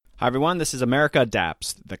Hi, everyone. This is America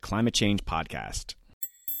Adapts, the climate change podcast.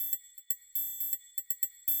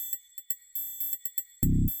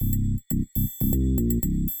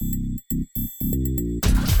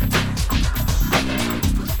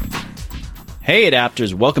 Hey,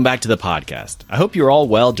 adapters. Welcome back to the podcast. I hope you're all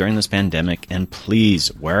well during this pandemic, and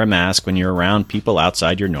please wear a mask when you're around people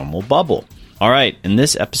outside your normal bubble. All right, in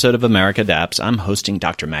this episode of America Adapts, I'm hosting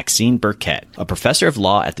Dr. Maxine Burkett, a professor of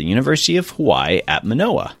law at the University of Hawaii at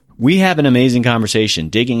Manoa. We have an amazing conversation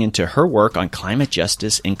digging into her work on climate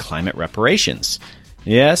justice and climate reparations.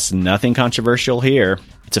 Yes, nothing controversial here.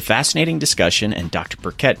 It's a fascinating discussion, and Dr.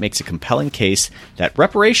 Burkett makes a compelling case that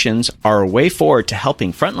reparations are a way forward to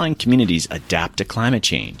helping frontline communities adapt to climate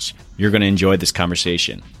change. You're going to enjoy this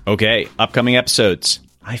conversation. Okay, upcoming episodes.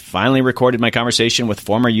 I finally recorded my conversation with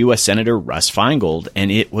former U.S. Senator Russ Feingold,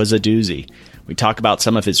 and it was a doozy. We talk about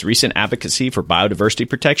some of his recent advocacy for biodiversity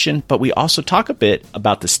protection, but we also talk a bit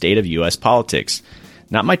about the state of U.S. politics.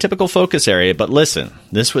 Not my typical focus area, but listen,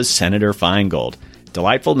 this was Senator Feingold.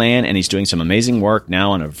 Delightful man, and he's doing some amazing work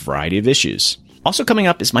now on a variety of issues. Also coming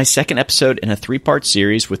up is my second episode in a three-part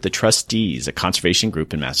series with the Trustees, a conservation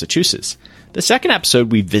group in Massachusetts. The second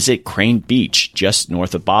episode, we visit Crane Beach, just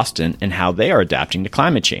north of Boston, and how they are adapting to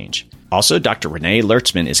climate change. Also, Dr. Renee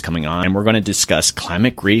Lertzman is coming on, and we're going to discuss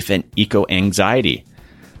climate grief and eco-anxiety.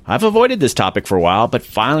 I've avoided this topic for a while, but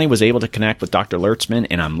finally was able to connect with Dr. Lertzman,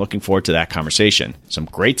 and I'm looking forward to that conversation. Some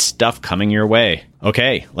great stuff coming your way.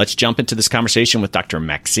 Okay, let's jump into this conversation with Dr.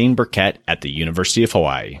 Maxine Burkett at the University of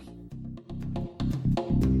Hawaii.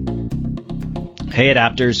 Hey,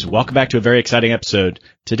 adapters. Welcome back to a very exciting episode.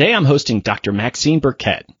 Today, I'm hosting Dr. Maxine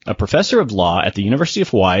Burkett, a professor of law at the University of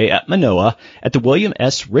Hawaii at Manoa at the William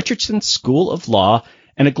S. Richardson School of Law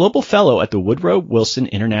and a global fellow at the Woodrow Wilson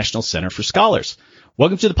International Center for Scholars.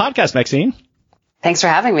 Welcome to the podcast, Maxine. Thanks for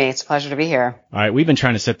having me. It's a pleasure to be here. All right. We've been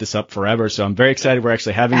trying to set this up forever, so I'm very excited we're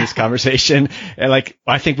actually having this conversation. And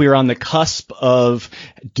I think we were on the cusp of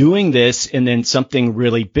doing this, and then something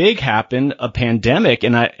really big happened, a pandemic.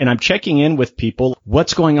 And I'm checking in with people.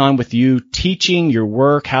 What's going on with you teaching, your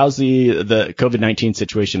work? How's the COVID-19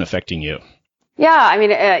 situation affecting you? Yeah, I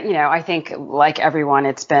mean, I think like everyone,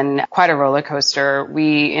 it's been quite a roller coaster.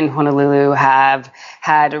 We in Honolulu have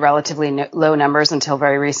had relatively low numbers until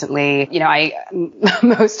very recently.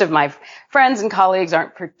 Most of my friends and colleagues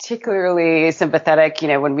aren't particularly sympathetic,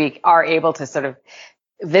 when we are able to sort of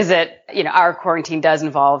visit, our quarantine does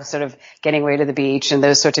involve sort of getting away to the beach and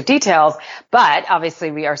those sorts of details. But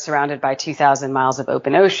obviously we are surrounded by 2,000 miles of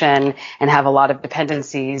open ocean and have a lot of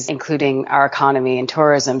dependencies, including our economy and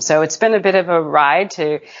tourism. So it's been a bit of a ride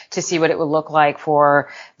to see what it would look like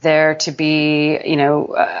for there to be,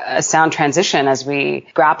 a sound transition as we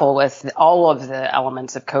grapple with all of the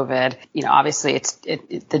elements of COVID. Obviously it's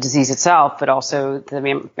the disease itself, but also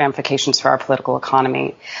the ramifications for our political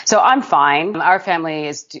economy. So I'm fine. Our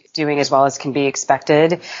family is doing as well as can be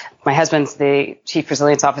expected. My husband's the chief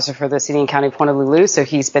resilience officer for the city and county of Honolulu, so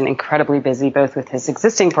he's been incredibly busy both with his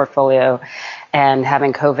existing portfolio and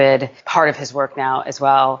having COVID part of his work now as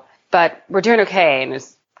well. But we're doing okay, and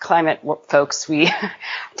as climate folks, we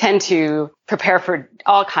tend to prepare for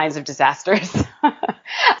all kinds of disasters.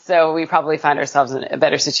 So we probably find ourselves in a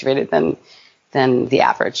better situated than the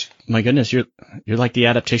average. My goodness, you're like the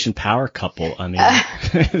adaptation power couple. I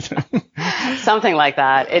mean, something like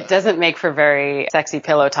that. It doesn't make for very sexy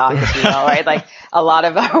pillow talk, if you will, right? Like a lot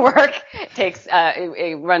of our work takes,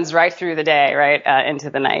 it runs right through the day, right, into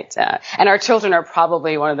the night. And our children are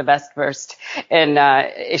probably one of the best versed in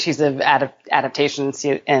issues of adaptation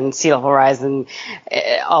and sea level rise and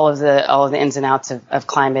all of the ins and outs of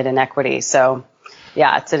climate and equity. So,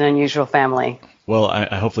 yeah, it's an unusual family. Well,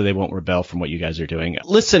 I hopefully they won't rebel from what you guys are doing.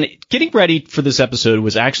 Listen, getting ready for this episode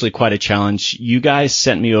was actually quite a challenge. You guys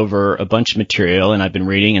sent me over a bunch of material, and I've been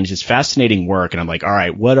reading, and it's just fascinating work. And I'm like, all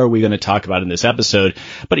right, what are we going to talk about in this episode?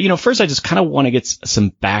 But, first I just kind of want to get some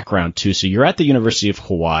background too. So you're at the University of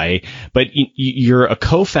Hawaii, but you're a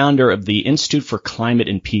co-founder of the Institute for Climate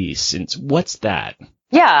and Peace. And what's that?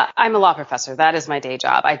 Yeah, I'm a law professor. That is my day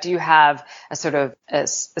job. I do have a sort of a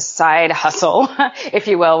side hustle, if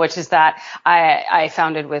you will, which is that I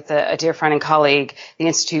founded with a dear friend and colleague the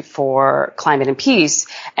Institute for Climate and Peace.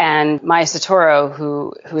 And Maya Sotoro,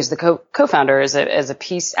 who is the co-founder, is a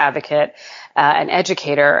peace advocate, an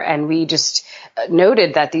educator. And we just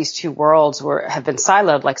noted that these two worlds have been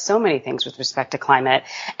siloed like so many things with respect to climate,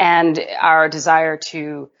 and our desire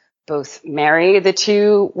to both marry the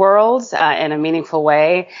two worlds in a meaningful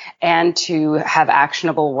way and to have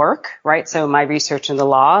actionable work, right? So my research in the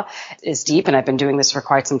law is deep, and I've been doing this for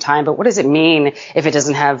quite some time. But what does it mean if it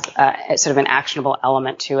doesn't have sort of an actionable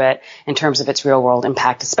element to it in terms of its real world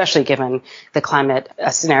impact, especially given the climate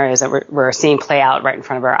scenarios that we're seeing play out right in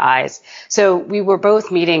front of our eyes? So we were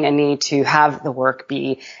both meeting a need to have the work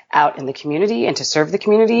be out in the community and to serve the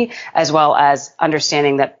community, as well as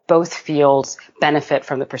understanding that both fields benefit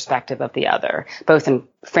from the perspective of the other, both in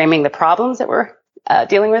framing the problems that we're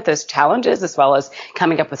dealing with, those challenges, as well as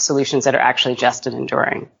coming up with solutions that are actually just and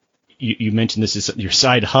enduring. You mentioned this is your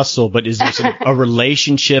side hustle, but is there a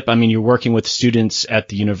relationship? I mean, you're working with students at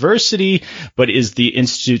the university, but is the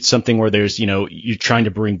institute something where there's, you're trying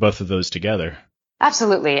to bring both of those together?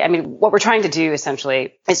 Absolutely. I mean, what we're trying to do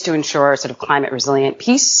essentially is to ensure sort of climate resilient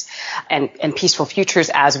peace and peaceful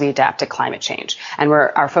futures as we adapt to climate change. And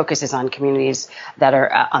our focus is on communities that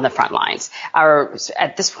are on the front lines.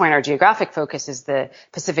 At this point, our geographic focus is the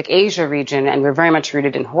Pacific Asia region, and we're very much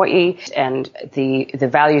rooted in Hawaii and the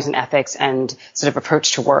values and ethics and sort of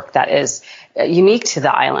approach to work that is unique to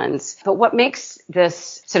the islands. But what makes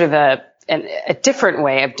this sort of a different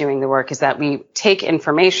way of doing the work is that we take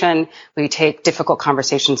information, we take difficult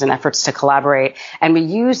conversations and efforts to collaborate, and we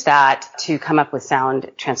use that to come up with sound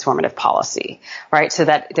transformative policy, right? So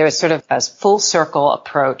that there's sort of a full circle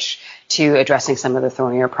approach to addressing some of the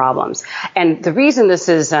thornier problems. And the reason this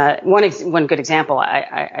is one good example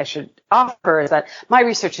I should offer is that my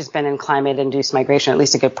research has been in climate-induced migration, at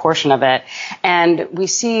least a good portion of it, and we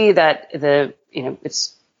see that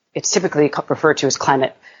it's typically referred to as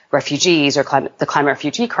climate refugees or the climate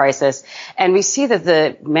refugee crisis. And we see that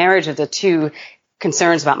the marriage of the two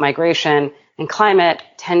concerns about migration and climate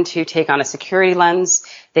tend to take on a security lens.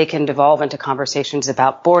 They can devolve into conversations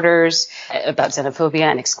about borders, about xenophobia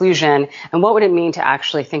and exclusion. And what would it mean to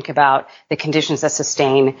actually think about the conditions that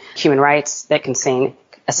sustain human rights, that can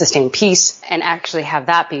sustain peace, and actually have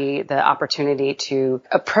that be the opportunity to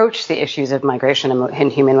approach the issues of migration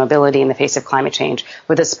and human mobility in the face of climate change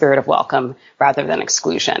with a spirit of welcome rather than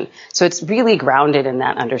exclusion. So it's really grounded in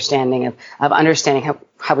that understanding of understanding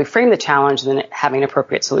how we frame the challenge and then having an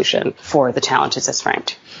appropriate solution for the challenges as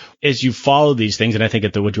framed. As you follow these things, and I think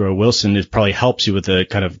at the Woodrow Wilson, it probably helps you with the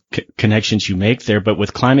kind of connections you make there. But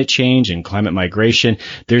with climate change and climate migration,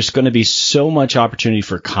 there's going to be so much opportunity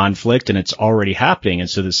for conflict, and it's already happening. And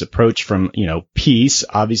so this approach from, peace,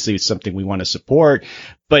 obviously is something we want to support.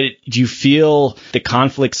 But do you feel the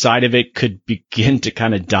conflict side of it could begin to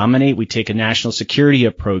kind of dominate? We take a national security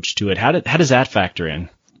approach to it. How does that factor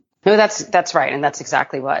in? No, that's right. And that's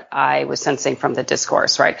exactly what I was sensing from the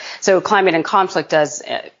discourse, right? So climate and conflict does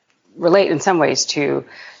relate in some ways to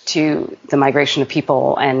the migration of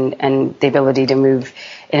people and the ability to move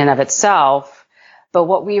in and of itself. But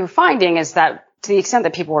what we were finding is that to the extent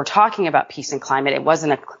that people were talking about peace and climate, it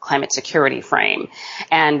wasn't a climate security frame.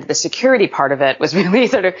 And the security part of it was really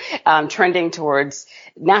sort of trending towards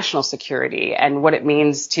national security and what it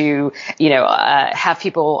means to, have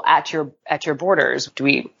people at your borders. Do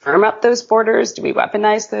we firm up those borders? Do we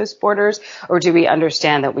weaponize those borders? Or do we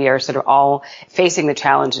understand that we are sort of all facing the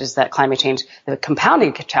challenges that climate change, the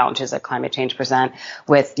compounding challenges that climate change present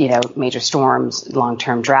with, major storms,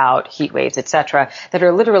 long-term drought, heat waves, et cetera, that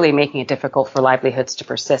are literally making it difficult for livelihoods to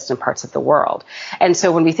persist in parts of the world. And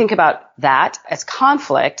so when we think about that as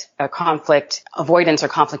conflict avoidance or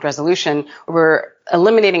conflict resolution, we're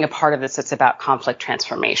eliminating a part of this that's about conflict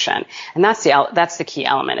transformation. And that's the key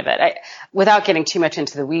element of it. Without getting too much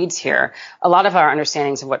into the weeds here, a lot of our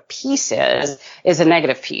understandings of what peace is a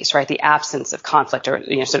negative peace, right? The absence of conflict, or,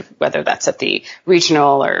 sort of whether that's at the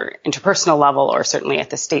regional or interpersonal level, or certainly at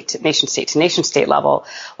the nation state to nation state level.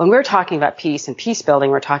 When we're talking about peace and peace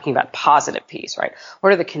building, we're talking about positive peace, right?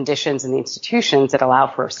 What are the conditions and the institutions that allow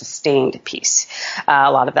for sustained peace?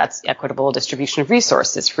 A lot of that's equitable distribution of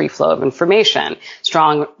resources, free flow of information,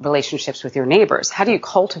 strong relationships with your neighbors. How do you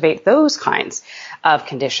cultivate those kinds of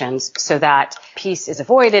conditions so that peace is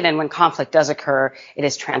avoided, and when conflict does occur, it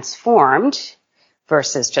is transformed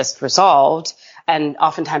versus just resolved, and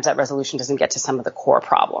oftentimes that resolution doesn't get to some of the core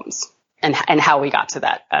problems and how we got to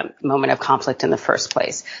that moment of conflict in the first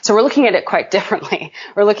place. So we're looking at it quite differently.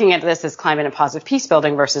 We're looking at this as climate and positive peace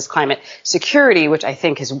building versus climate security, which I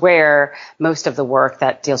think is where most of the work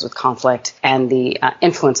that deals with conflict and the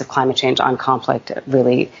influence of climate change on conflict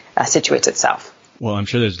really situates itself. Well, I'm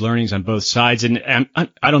sure there's learnings on both sides. And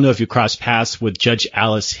I don't know if you crossed paths with Judge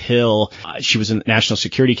Alice Hill. She was in the National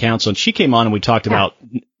Security Council, and she came on and we talked about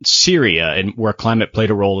Syria and where climate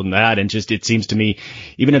played a role in that. And just, it seems to me,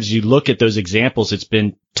 even as you look at those examples, it's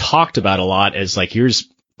been talked about a lot as like, here's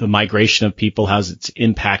the migration of people, how's it's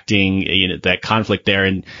impacting, that conflict there.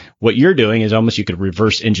 And what you're doing is almost you could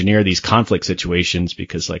reverse engineer these conflict situations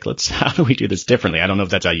because how do we do this differently? I don't know if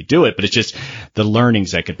that's how you do it, but it's just the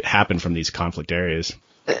learnings that could happen from these conflict areas.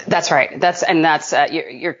 That's right.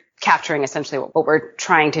 You're capturing essentially what we're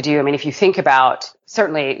trying to do. I mean, if you think about,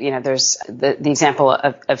 certainly, there's the example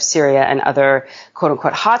of Syria and other quote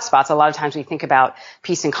unquote hotspots. A lot of times we think about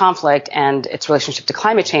peace and conflict and its relationship to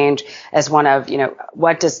climate change as one of,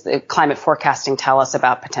 what does the climate forecasting tell us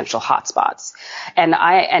about potential hotspots?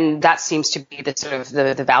 And that seems to be the sort of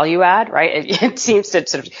the value add, right? It seems to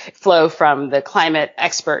sort of flow from the climate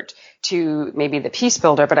expert to maybe the peace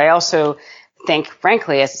builder. But I also think,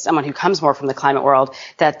 frankly, as someone who comes more from the climate world,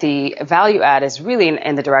 that the value add is really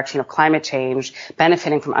in the direction of climate change,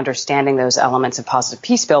 benefiting from understanding those elements of positive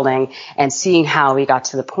peace building and seeing how we got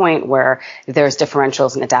to the point where there's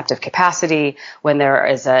differentials in adaptive capacity, when there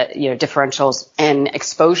is differentials in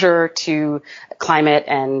exposure to climate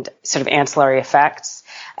and sort of ancillary effects.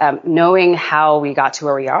 Knowing how we got to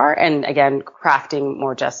where we are and, again, crafting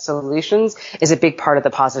more just solutions is a big part of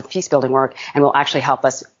the positive peace building work and will actually help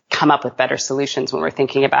us come up with better solutions when we're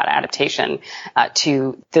thinking about adaptation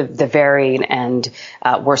to the varying and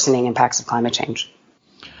worsening impacts of climate change.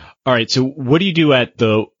 All right. So what do you do at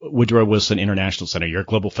the Woodrow Wilson International Center? You're a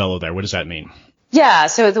global fellow there. What does that mean? Yeah,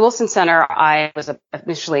 so at the Wilson Center, I was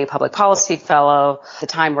initially a public policy fellow, at the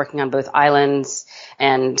time working on both islands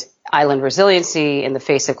and island resiliency in the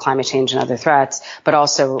face of climate change and other threats, but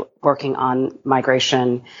also working on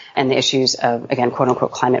migration and the issues of, again, quote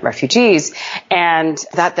unquote, climate refugees. And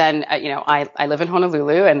that then, I live in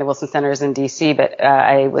Honolulu and the Wilson Center is in DC, but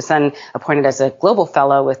I was then appointed as a global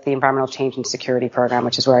fellow with the Environmental Change and Security Program,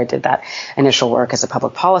 which is where I did that initial work as a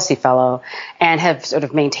public policy fellow, and have sort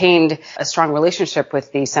of maintained a strong relationship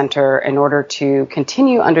with the center in order to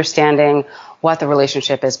continue understanding what the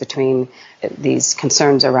relationship is between these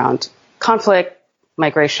concerns around conflict,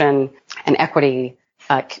 migration, and equity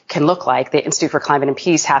can look like. The Institute for Climate and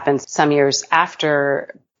Peace happened some years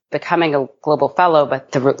after becoming a global fellow,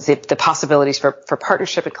 but the possibilities for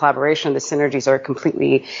partnership and collaboration, the synergies are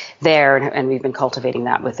completely there, and we've been cultivating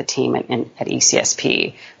that with the team at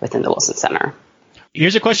ECSP within the Wilson Center.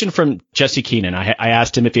 Here's a question from Jesse Keenan. I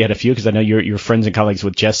asked him if he had a few because I know you're friends and colleagues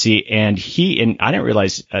with Jesse, and I didn't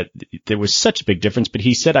realize there was such a big difference, but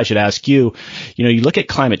he said I should ask you, you look at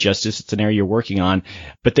climate justice, it's an area you're working on,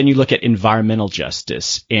 but then you look at environmental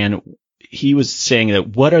justice, and he was saying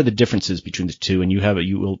that what are the differences between the two, and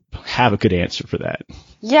you will have a good answer for that.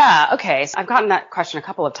 Yeah, okay. So I've gotten that question a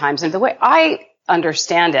couple of times, and the way I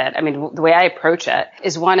understand it, the way I approach it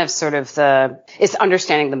is one of is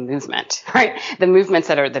understanding the movement, right? The movements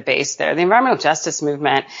that are at the base there. The environmental justice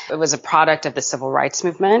movement, it was a product of the civil rights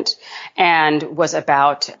movement and was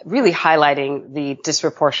about really highlighting the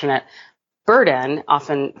disproportionate burden,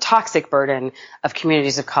 often toxic burden, of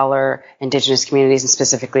communities of color, indigenous communities, and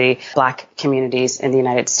specifically Black communities in the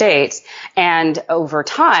United States. And over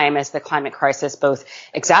time, as the climate crisis both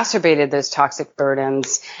exacerbated those toxic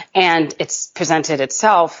burdens and it's presented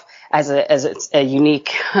itself as a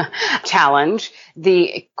unique challenge,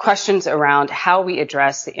 the questions around how we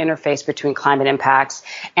address the interface between climate impacts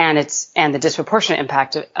and the disproportionate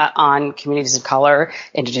impact on communities of color,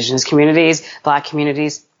 indigenous communities, Black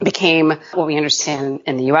communities, became what we understand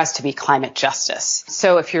in the U.S. to be climate justice.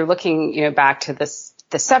 So if you're looking, back to the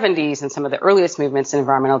 70s and some of the earliest movements in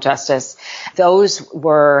environmental justice, those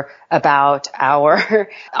were about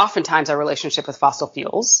oftentimes our relationship with fossil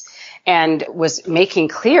fuels, and was making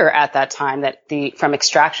clear at that time that from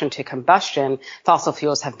extraction to combustion, fossil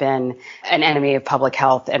fuels have been an enemy of public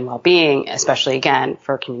health and well-being, especially, again,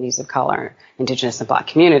 for communities of color, indigenous and Black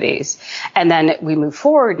communities. And then we move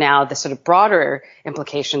forward now, the sort of broader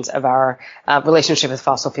implications of our relationship with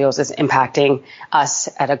fossil fuels is impacting us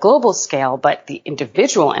at a global scale, but the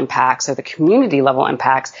individual impacts or the community level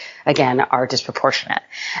impacts, again, are disproportionate.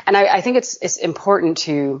 And I think it's important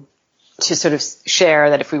to sort of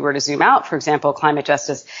share that if we were to zoom out, for example, climate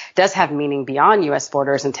justice does have meaning beyond U.S.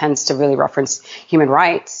 borders and tends to really reference human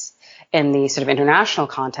rights in the sort of international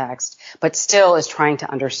context, but still is trying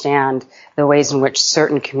to understand the ways in which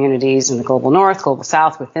certain communities in the global north, global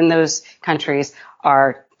south, within those countries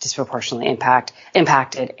are disproportionately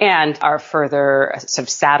impacted and are further sort of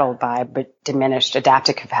saddled by diminished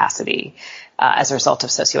adaptive capacity as a result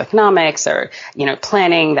of socioeconomics or,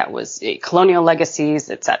 planning that was colonial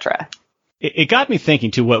legacies, et cetera. It got me thinking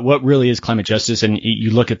too, what really is climate justice? And you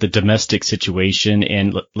look at the domestic situation,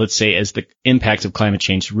 and let's say as the impacts of climate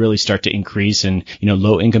change really start to increase and,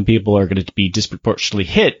 low income people are going to be disproportionately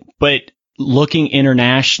hit. But looking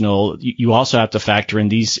international, you also have to factor in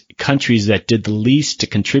these countries that did the least to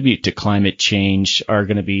contribute to climate change are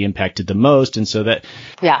going to be impacted the most. And so that,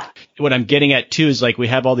 what I'm getting at too is like we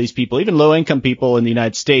have all these people, even low income people in the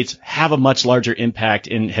United States have a much larger impact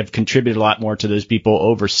and have contributed a lot more to those people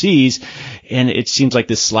overseas. And it seems like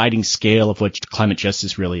this sliding scale of what climate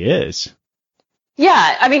justice really is.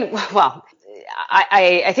 Yeah, I mean, well,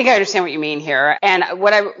 I think I understand what you mean here. And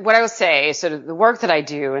what I will say, sort of the work that I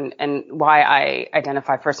do and why I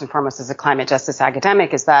identify first and foremost as a climate justice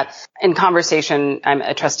academic is that in conversation, I'm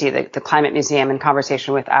a trustee of the Climate Museum, in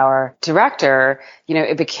conversation with our director,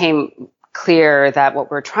 it became clear that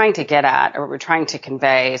what we're trying to get at, or what we're trying to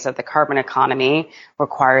convey, is that the carbon economy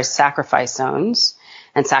requires sacrifice zones,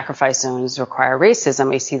 and sacrifice zones require racism.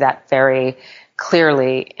 We see that very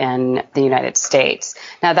clearly in the United States.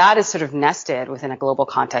 Now that is sort of nested within a global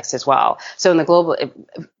context as well. So in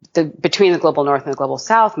between the global north and the global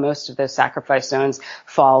south, most of those sacrifice zones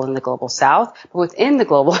fall in the global south. But within the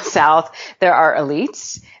global south, there are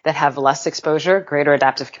elites that have less exposure, greater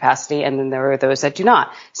adaptive capacity, and then there are those that do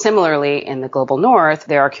not. Similarly, in the global north,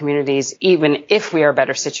 there are communities, even if we are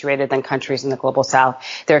better situated than countries in the global south,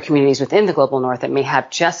 there are communities within the global north that may have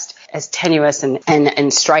just as tenuous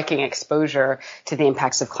and striking exposure to the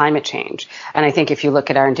impacts of climate change. And I think if you look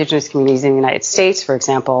at our indigenous communities in the United States, for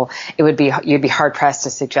example, you'd be hard pressed to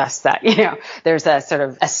suggest that, there's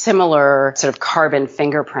a similar sort of carbon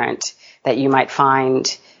fingerprint that you might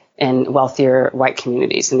find in wealthier white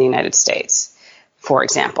communities in the United States. For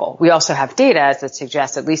example, we also have data that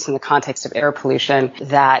suggests, at least in the context of air pollution,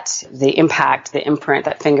 that the impact, the imprint,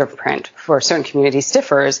 that fingerprint for certain communities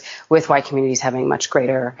differs, with white communities having much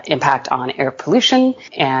greater impact on air pollution,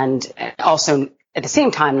 and also at the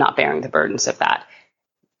same time not bearing the burdens of that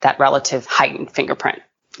relative heightened fingerprint,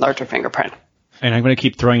 larger fingerprint. And I'm going to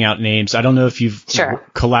keep throwing out names. I don't know if you've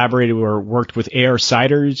collaborated or worked with A.R.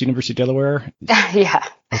 Siders, University of Delaware. Yeah,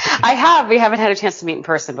 okay. I have. We haven't had a chance to meet in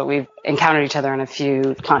person, but we've encountered each other in a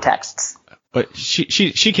few contexts. But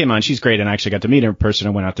she came on. She's great. And I actually got to meet her in person.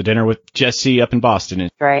 I went out to dinner with Jesse up in Boston.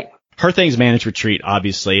 Right. Her thing's managed retreat,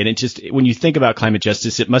 obviously. And it just, when you think about climate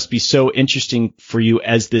justice, it must be so interesting for you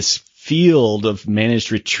as this field of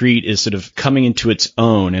managed retreat is sort of coming into its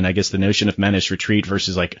own. And I guess the notion of managed retreat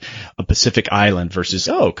versus like a Pacific island versus,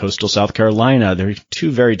 coastal South Carolina, they're two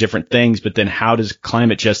very different things. But then how does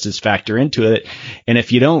climate justice factor into it? And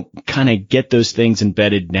if you don't kind of get those things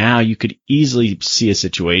embedded now, you could easily see a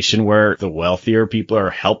situation where the wealthier people are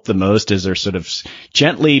helped the most as they're sort of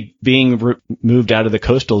gently being moved out of the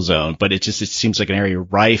coastal zone. But it seems like an area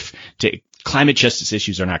rife to climate justice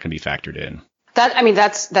issues are not going to be factored in.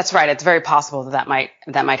 That's right. It's very possible that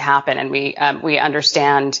might happen. And we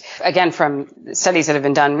understand, again, from studies that have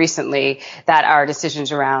been done recently, that our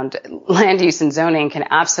decisions around land use and zoning can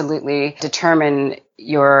absolutely determine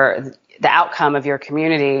the outcome of your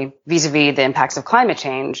community vis-a-vis the impacts of climate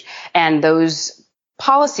change. And those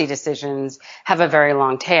policy decisions have a very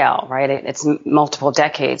long tail, right? It's multiple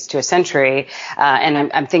decades to a century.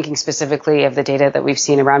 And I'm thinking specifically of the data that we've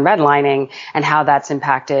seen around redlining and how that's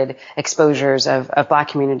impacted exposures of Black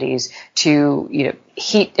communities to,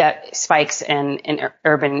 heat spikes in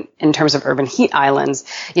terms of urban heat islands,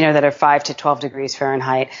 that are 5 to 12 degrees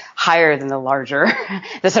Fahrenheit higher than the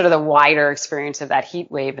wider experience of that heat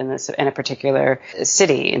wave in a particular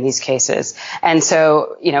city in these cases. And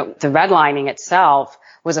so, the redlining itself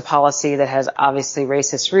was a policy that has obviously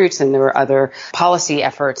racist roots, and there were other policy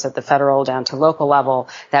efforts at the federal down to local level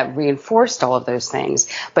that reinforced all of those things.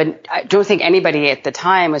 But I don't think anybody at the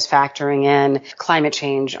time was factoring in climate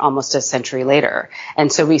change almost a century later.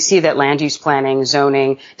 And so we see that land use planning,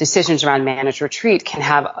 zoning, decisions around managed retreat can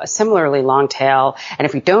have a similarly long tail. And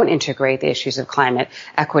if we don't integrate the issues of climate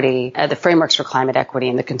equity, the frameworks for climate equity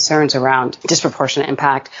and the concerns around disproportionate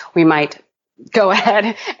impact, we might go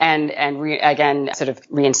ahead and again sort of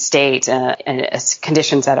reinstate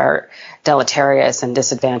conditions that are deleterious and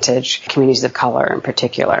disadvantage communities of color in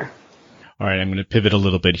particular. All right, I'm going to pivot a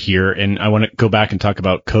little bit here, and I want to go back and talk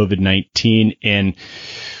about COVID-19. And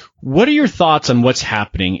what are your thoughts on what's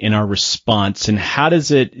happening in our response, and how does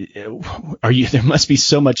there must be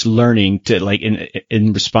so much learning to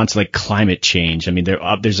in response to climate change. I mean,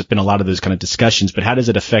 there's been a lot of those kind of discussions, but how does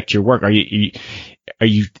it affect your work? Are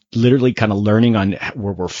you literally kind of learning on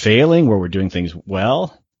where we're failing, where we're doing things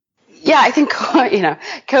well? Yeah, I think,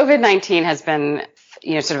 COVID-19 has been,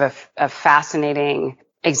 sort of a fascinating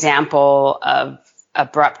example of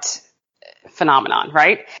abrupt phenomenon,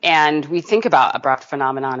 right? And we think about abrupt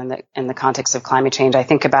phenomenon in the context of climate change. I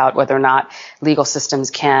think about whether or not legal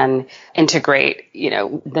systems can integrate,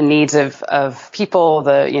 the needs of people,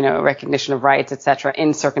 the, recognition of rights, et cetera,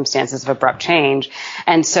 in circumstances of abrupt change.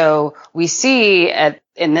 And so we see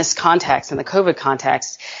in this context, in the COVID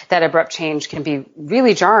context, that abrupt change can be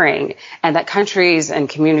really jarring, and that countries and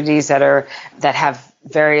communities that have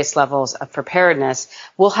various levels of preparedness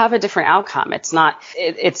will have a different outcome.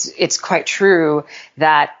 It's quite true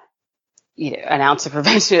that an ounce of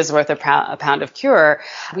prevention is worth a pound of cure.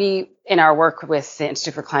 We, in our work with the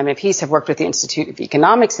Institute for Climate and Peace, have worked with the Institute of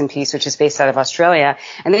Economics and Peace, which is based out of Australia,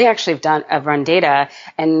 and they actually have run data,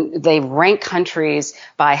 and they rank countries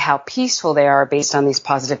by how peaceful they are based on these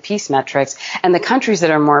positive peace metrics. And the countries that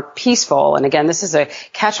are more peaceful, and again, this is a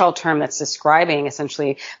catch-all term that's describing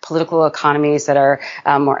essentially political economies that are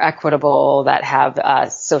more equitable, that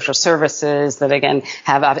have social services, that again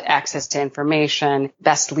have access to information,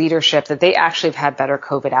 best leadership, that they actually have had better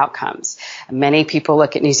COVID outcomes. Many people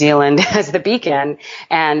look at New Zealand as the beacon,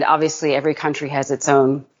 and obviously every country has its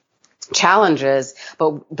own challenges,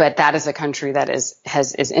 but that is a country that is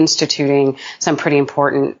instituting some pretty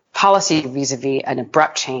important policy vis-a-vis an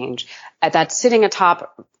abrupt change that's sitting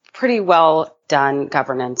atop pretty well done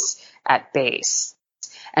governance at base.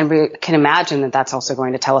 And we can imagine that that's also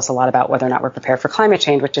going to tell us a lot about whether or not we're prepared for climate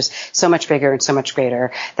change, which is so much bigger and so much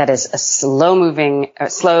greater. That is a slow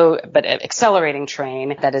but accelerating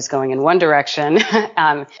train that is going in one direction,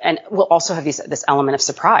 and will also have this element of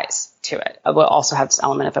surprise to it. We'll also have this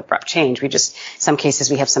element of abrupt change. Some cases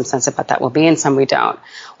we have some sense of what that will be, and some we don't.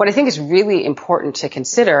 What I think is really important to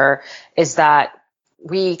consider is that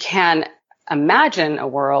we can imagine a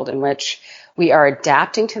world in which we are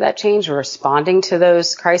adapting to that change, we're responding to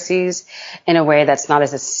those crises in a way that's not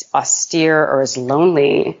as austere or as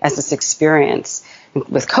lonely as this experience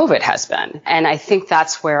with COVID has been. And I think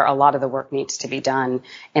that's where a lot of the work needs to be done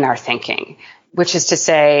in our thinking, which is to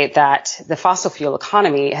say that the fossil fuel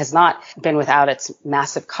economy has not been without its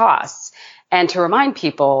massive costs. And to remind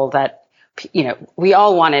people that, we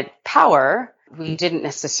all wanted power. We didn't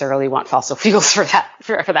necessarily want fossil fuels for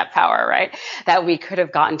that power, right? That we could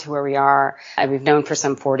have gotten to where we are. And we've known for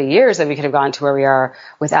some 40 years that we could have gotten to where we are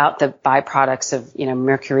without the byproducts of,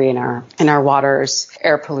 mercury in our waters,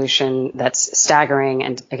 air pollution that's staggering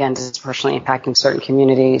and again, disproportionately impacting certain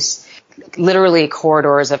communities. Literally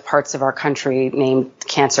corridors of parts of our country named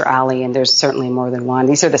Cancer Alley, and there's certainly more than one.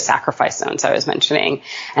 These are the sacrifice zones I was mentioning,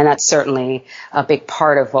 and that's certainly a big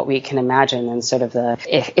part of what we can imagine. And sort of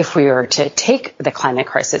if we were to take the climate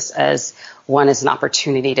crisis as an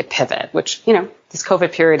opportunity to pivot, which this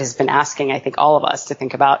COVID period has been asking, I think, all of us to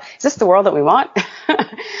think about: is this the world that we want?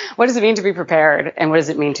 What does it mean to be prepared, and what does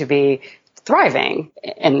it mean to be thriving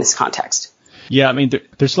in this context? Yeah, I mean,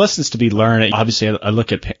 there's lessons to be learned. Obviously, I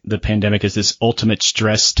look at the pandemic as this ultimate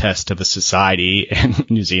stress test of a society, and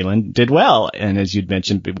New Zealand did well. And as you'd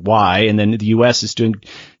mentioned, why? And then the U.S. is doing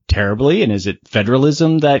terribly. And is it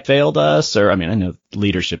federalism that failed us? Or, I know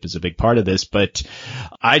leadership is a big part of this, but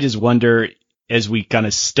I just wonder, as we kind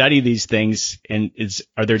of study these things,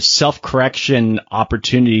 are there self-correction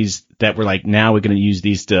opportunities that we're like, now we're going to use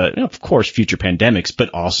these to, of course, future pandemics, but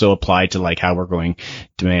also apply to like how we're going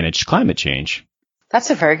to manage climate change? That's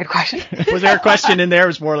a very good question. Was there a question in there? It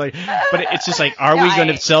was more like, but it's just like, are we going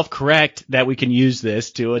to self-correct that we can use this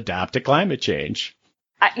to adapt to climate change?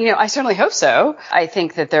 I certainly hope so. I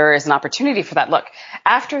think that there is an opportunity for that. Look,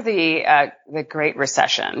 after the Great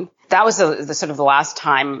Recession, that was the sort of the last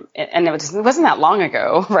time, and it wasn't that long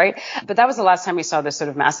ago, right? But that was the last time we saw this sort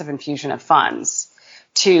of massive infusion of funds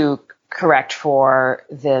to correct for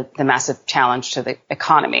the massive challenge to the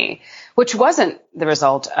economy, which wasn't the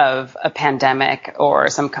result of a pandemic or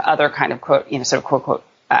some other kind of quote quote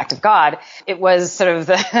act of God. It was sort of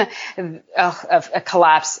a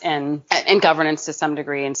collapse in governance to some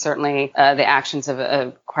degree, and certainly the actions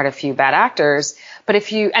of quite a few bad actors. But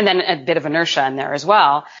and then a bit of inertia in there as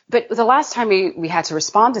well. But the last time we had to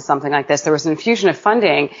respond to something like this, there was an infusion of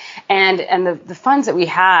funding, and the funds that we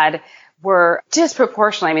had were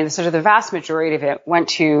disproportionately, the vast majority of it went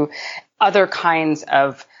to other kinds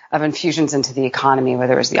of infusions into the economy,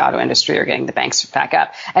 whether it was the auto industry or getting the banks back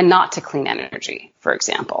up, and not to clean energy, for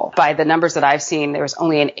example. By the numbers that I've seen, there was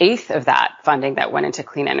only 1/8 of that funding that went into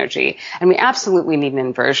clean energy. And we absolutely need an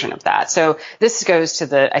inversion of that. So this goes to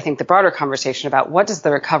the broader conversation about what does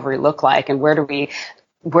the recovery look like, and where do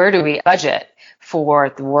we budget for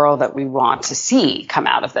the world that we want to see come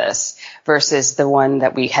out of this versus the one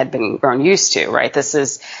that we had been grown used to, right? This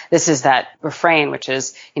is that refrain, which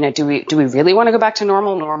is, do we really want to go back to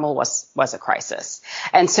normal? Normal was a crisis.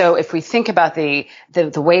 And so if we think about the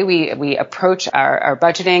way we approach our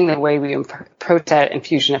budgeting, the way we approach that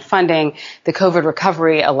infusion of funding, the COVID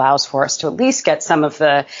recovery allows for us to at least get some of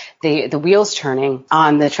the wheels turning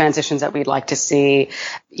on the transitions that we'd like to see,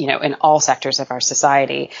 in all sectors of our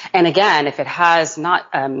society. And again, if it has not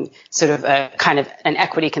sort of a kind of an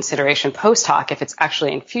equity consideration post hoc, if it's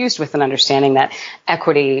actually infused with an understanding that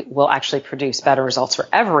equity will actually produce better results for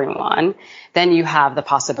everyone, then you have the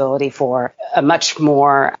possibility for a much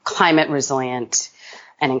more climate resilient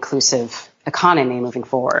and inclusive economy moving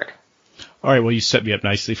forward. All right. Well, you set me up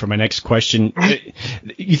nicely for my next question.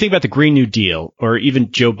 You think about the Green New Deal, or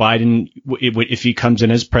even Joe Biden, if he comes in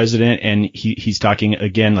as president and he's talking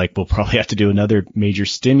again, like we'll probably have to do another major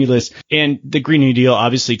stimulus. And the Green New Deal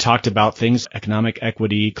obviously talked about things, economic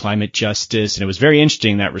equity, climate justice, and it was very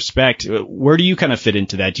interesting in that respect. Where do you kind of fit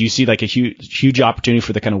into that? Do you see like a huge opportunity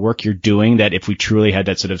for the kind of work you're doing, that if we truly had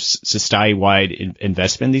that sort of society-wide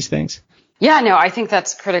investment in these things? Yeah, no, I think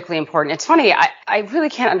that's critically important. It's funny, I really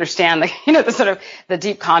can't understand the sort of the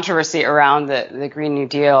deep controversy around the Green New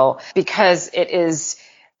Deal, because first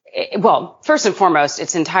and foremost,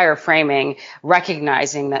 its entire framing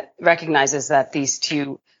recognizes that these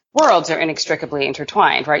two worlds are inextricably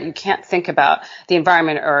intertwined, right? You can't think about the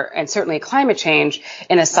environment and certainly climate change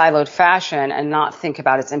in a siloed fashion and not think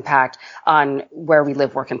about its impact on where we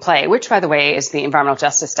live, work, and play, which, by the way, is the environmental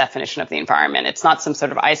justice definition of the environment. It's not some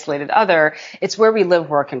sort of isolated other. It's where we live,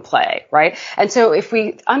 work, and play, right? And so if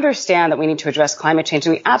we understand that we need to address climate change,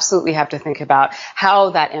 we absolutely have to think about how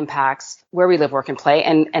that impacts where we live, work, and play,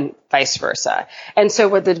 and vice versa. And so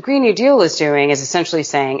what the Green New Deal is doing is essentially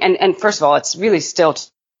saying, and first of all, it's really still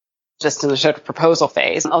just in the sort of proposal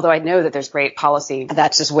phase, although I know that there's great policy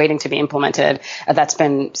that's just waiting to be implemented, that's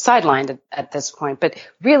been sidelined at this point. But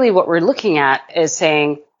really what we're looking at is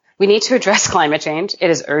saying we need to address climate change. It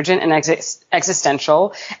is urgent and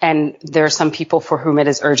existential. And there are some people for whom it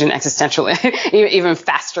is urgent, existential, even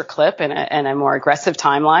faster clip and a more aggressive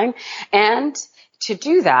timeline. And to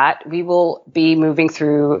do that, we will be moving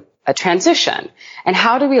through a transition. And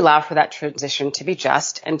how do we allow for that transition to be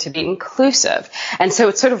just and to be inclusive? And so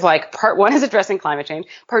it's sort of like part one is addressing climate change.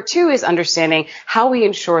 Part two is understanding how we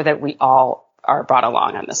ensure that we all are brought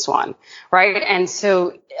along on this one, right? And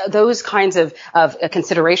so those kinds of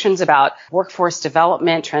considerations about workforce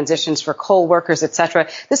development, transitions for coal workers, et cetera,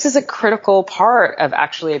 this is a critical part of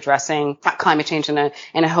actually addressing climate change in a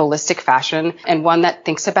holistic fashion, and one that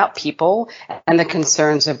thinks about people and the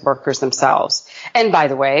concerns of workers themselves. And by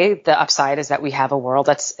the way, the upside is that we have a world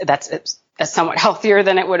that's somewhat healthier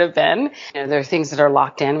than it would have been. There are things that are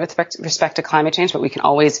locked in with respect to climate change, but we can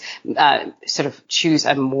always sort of choose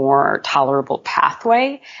a more tolerable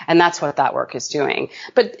pathway. And that's what that work is doing.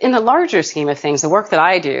 But in the larger scheme of things, the work that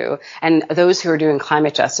I do and those who are doing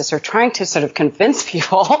climate justice are trying to sort of convince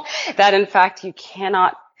people that, in fact, you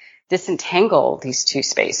cannot disentangle these two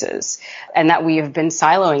spaces, and that we have been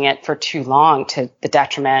siloing it for too long to the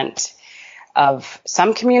detriment of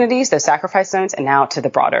some communities, those sacrifice zones, and now to the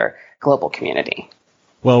broader global community.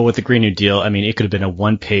 Well, with the Green New Deal, I mean, it could have been a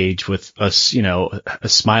one page with a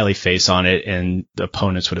smiley face on it, and the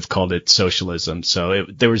opponents would have called it socialism. So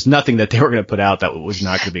there was nothing that they were going to put out that was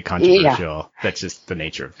not going to be controversial. Yeah. That's just the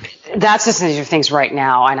nature of it. That's just the nature of things right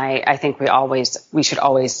now. And I think we should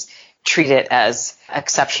always treat it as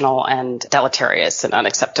exceptional and deleterious and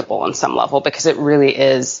unacceptable on some level, because it really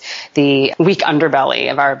is the weak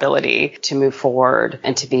underbelly of our ability to move forward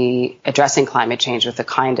and to be addressing climate change with the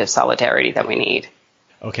kind of solidarity that we need.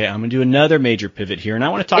 Okay, I'm going to do another major pivot here, and I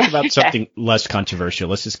want to talk about something less controversial.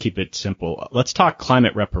 Let's just keep it simple. Let's talk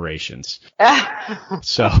climate reparations.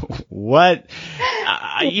 So what,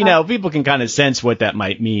 people can kind of sense what that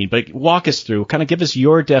might mean, but walk us through, kind of give us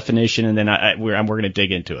your definition, and then we're going to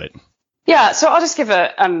dig into it. Yeah, so I'll just give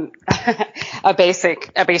a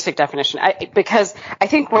basic definition, because I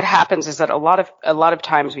think what happens is that a lot of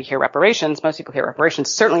times we hear reparations. Most people hear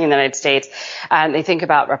reparations, certainly in the United States, and they think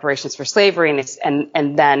about reparations for slavery,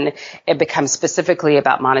 and then it becomes specifically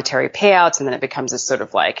about monetary payouts, and then it becomes a sort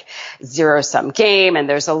of like zero-sum game, and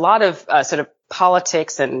there's a lot of sort of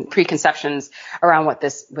politics and preconceptions around what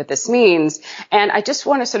this means. And I just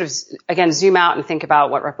want to sort of, again, zoom out and think about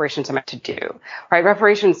what reparations are meant to do, right?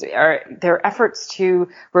 Reparations they're efforts to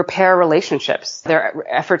repair relationships. They're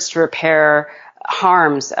efforts to repair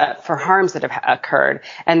harms that have occurred.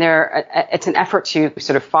 And it's an effort to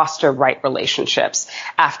sort of foster right relationships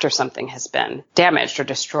after something has been damaged or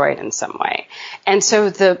destroyed in some way. And so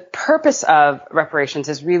the purpose of reparations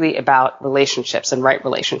is really about relationships and right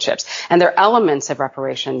relationships. And there are elements of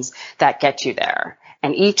reparations that get you there.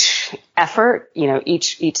 And each effort,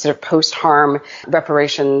 each sort of post-harm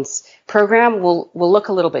reparations program will look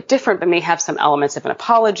a little bit different, but may have some elements of an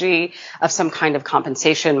apology, of some kind of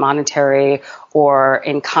compensation, monetary or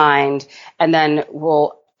in kind, and then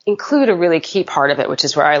will include a really key part of it, which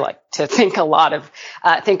is where I like to think about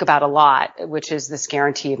a lot, which is this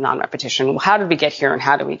guarantee of non-repetition. Well, how did we get here, and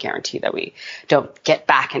how do we guarantee that we don't get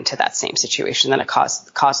back into that same situation that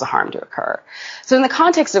caused the harm to occur? So in the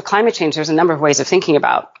context of climate change, there's a number of ways of thinking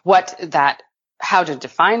about how to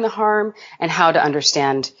define the harm and how to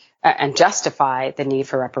understand and justify the need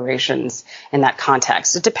for reparations in that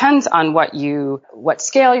context. It depends on what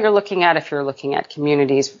scale you're looking at. If you're looking at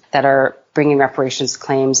communities that are bringing reparations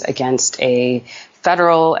claims against a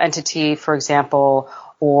federal entity, for example,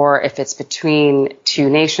 or if it's between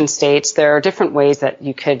two nation states, there are different ways that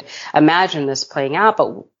you could imagine this playing out.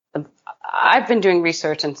 But I've been doing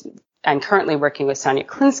research and currently working with Sonia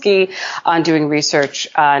Klinsky on doing research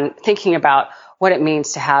on thinking about what it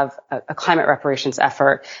means to have a climate reparations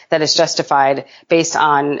effort that is justified based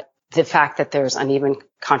on the fact that there's uneven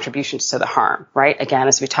contributions to the harm, right? Again,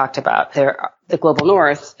 as we talked about, the global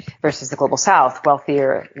north versus the global south,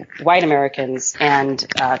 wealthier white Americans and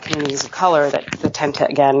communities of color that tend to,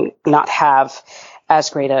 again, not have as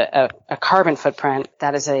great a carbon footprint.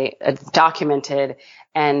 That is a documented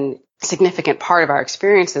and significant part of our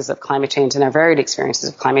experiences of climate change and our varied experiences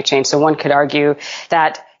of climate change. So one could argue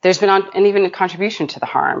that there's been an uneven contribution to the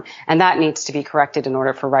harm, and that needs to be corrected in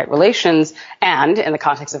order for right relations and, in the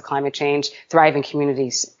context of climate change, thriving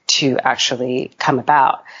communities to actually come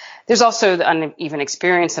about. There's also the uneven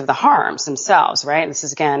experience of the harms themselves, right? This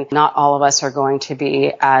is, again, not all of us are going to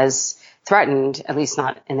be as threatened, at least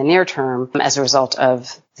not in the near term, as a result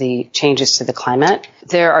of the changes to the climate.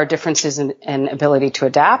 There are differences in ability to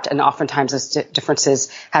adapt, and oftentimes those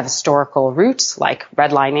differences have historical roots, like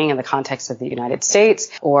redlining in the context of the United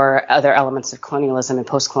States, or other elements of colonialism and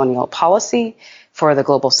post-colonial policy for the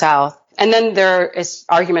global South. And then there is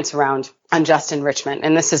arguments around unjust enrichment.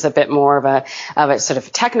 And this is a bit more of a sort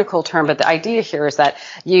of technical term, but the idea here is that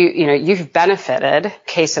you've benefited,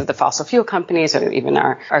 case of the fossil fuel companies, or even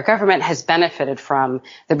our government has benefited from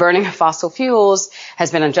the burning of fossil fuels,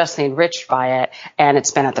 has been unjustly enriched by it, and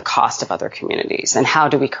it's been at the cost of other communities. And how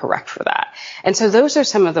do we correct for that? And so those are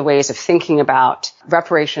some of the ways of thinking about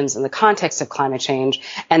reparations in the context of climate change.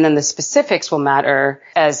 And then the specifics will matter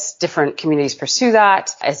as different communities pursue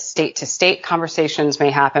that, as state to state conversations may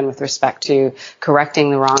happen with respect to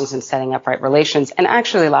correcting the wrongs and setting up right relations, and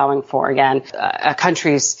actually allowing for, again,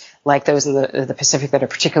 countries like those in the Pacific that are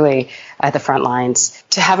particularly at the front lines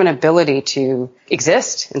to have an ability to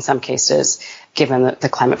exist in some cases, given the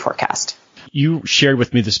climate forecast. You shared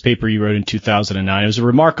with me this paper you wrote in 2009. It was a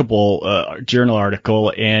remarkable journal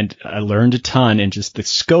article, and I learned a ton in just the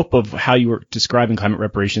scope of how you were describing climate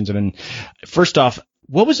reparations. And first off,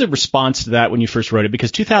 what was the response to that when you first wrote it?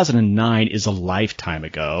 Because 2009 is a lifetime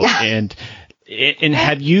ago. And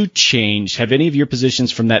have you changed? Have any of your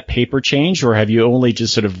positions from that paper changed, or have you only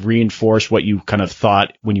just sort of reinforced what you kind of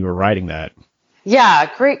thought when you were writing that?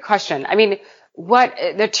 Yeah, great question. I mean,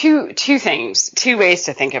 there are two ways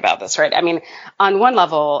to think about this, right? I mean, on one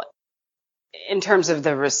level, in terms of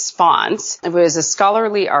the response, it was a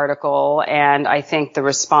scholarly article, and I think the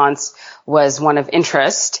response was one of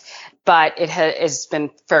interest, but it has been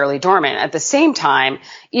fairly dormant. At the same time,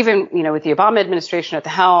 even, with the Obama administration at the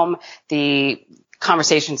helm, the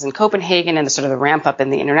conversations in Copenhagen and the sort of the ramp up in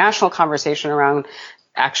the international conversation around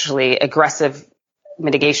actually aggressive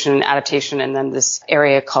mitigation, adaptation, and then this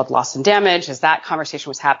area called loss and damage, as that conversation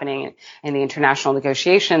was happening in the international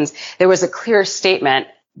negotiations, there was a clear statement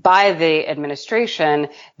by the administration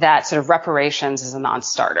that sort of reparations is a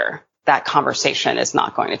non-starter. That conversation is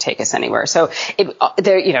not going to take us anywhere. So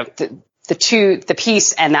the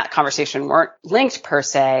piece and that conversation weren't linked per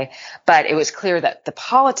se, but it was clear that the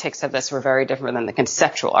politics of this were very different than the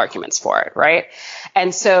conceptual arguments for it, right?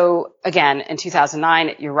 And so, again, in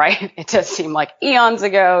 2009, you're right, it does seem like eons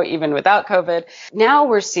ago, even without COVID.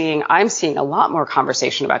 Now I'm seeing a lot more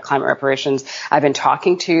conversation about climate reparations. I've been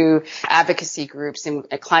talking to advocacy groups and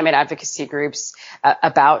climate advocacy groups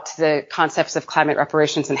about the concepts of climate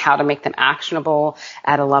reparations and how to make them actionable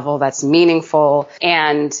at a level that's meaningful.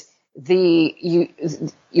 And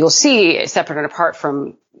you'll see, separate and apart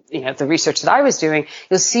from the research that I was doing,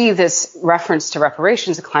 you'll see this reference to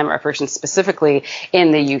reparations, and climate reparations specifically,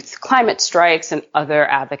 in the youth climate strikes and other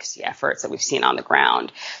advocacy efforts that we've seen on the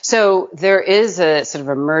ground. So there is a sort of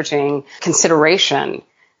emerging consideration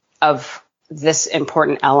of this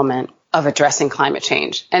important element of addressing climate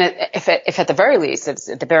change. And if at the very least, it's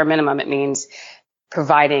at the bare minimum, it means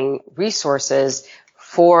providing resources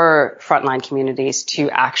for frontline communities to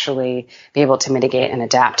actually be able to mitigate and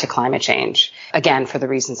adapt to climate change. Again, for the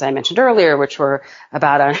reasons I mentioned earlier, which were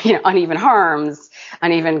about uneven harms,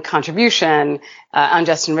 uneven contribution,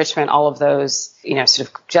 unjust enrichment, all of those sort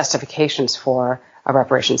of justifications for a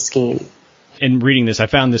reparations scheme. In reading this, I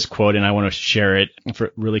found this quote and I want to share it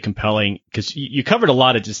for really compelling, because you covered a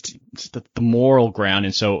lot of just the moral ground.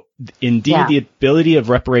 And so indeed, the ability of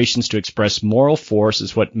reparations to express moral force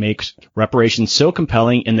is what makes reparations so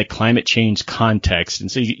compelling in the climate change context.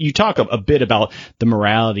 And so you talk a bit about the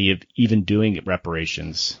morality of even doing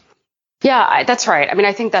reparations. Yeah, that's right. I mean,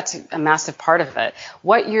 I think that's a massive part of it.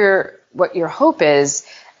 What your hope is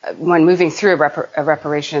when moving through a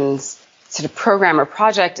reparations sort of program or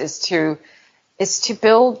project is to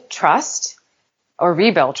build trust or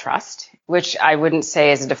rebuild trust, which I wouldn't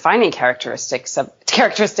say is a defining characteristic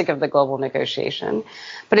of the global negotiation,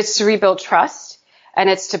 but it's to rebuild trust and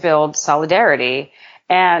it's to build solidarity.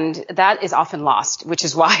 And that is often lost, which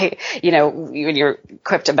is why, when you're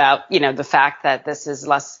quipped about, the fact that this is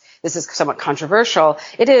somewhat controversial,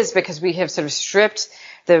 it is because we have sort of stripped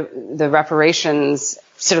the reparations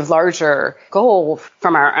sort of larger goal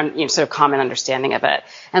from our sort of common understanding of it.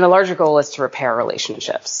 And the larger goal is to repair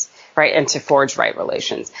relationships, right? And to forge right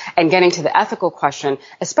relations. And getting to the ethical question,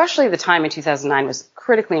 especially the time in 2009, was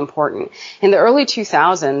critically important. In the early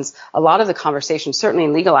 2000s, a lot of the conversation, certainly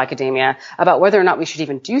in legal academia, about whether or not we should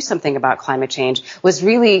even do something about climate change was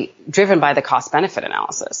really driven by the cost-benefit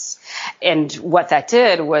analysis. And what that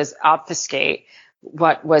did was obfuscate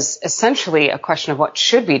what was essentially a question of what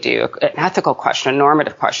should we do, an ethical question, a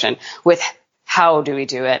normative question, with how do we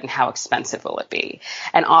do it and how expensive will it be?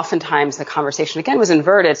 And oftentimes the conversation again was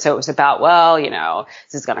inverted. So it was about,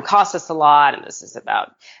 this is going to cost us a lot, and this is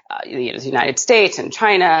about the United States and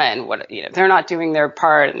China and what they're not doing their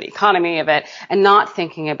part in the economy of it, and not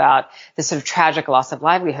thinking about the sort of tragic loss of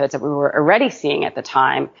livelihoods that we were already seeing at the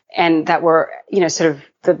time, and that were sort of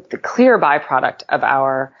the clear byproduct of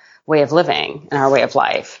our way of living and our way of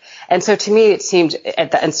life. And so to me, it seemed,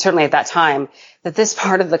 and certainly at that time, that this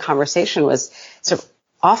part of the conversation was sort of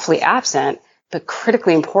awfully absent, but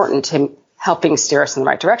critically important to helping steer us in the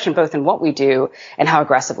right direction, both in what we do and how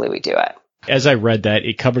aggressively we do it. As I read that,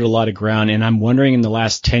 it covered a lot of ground, and I'm wondering in the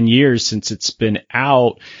last 10 years since it's been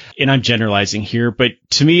out, and I'm generalizing here, but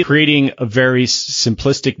to me, creating a very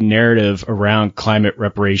simplistic narrative around climate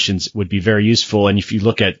reparations would be very useful. And if you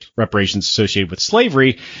look at reparations associated with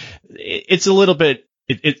slavery, it's a little bit,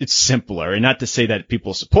 it's simpler. And not to say that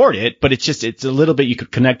people support it, but it's a little bit, you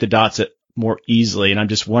could connect the dots more easily. And I'm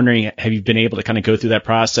just wondering, have you been able to kind of go through that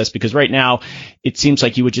process? Because right now it seems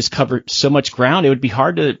like you would just cover so much ground. It would be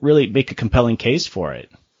hard to really make a compelling case for it.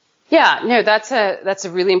 Yeah, no, that's a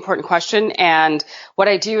really important question. And what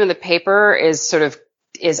I do in the paper is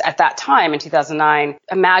at that time in 2009,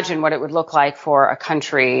 imagine what it would look like for a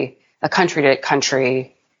country to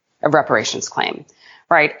country reparations claim.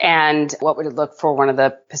 Right. And what would it look for one of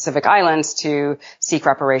the Pacific Islands to seek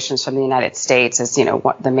reparations from the United States as,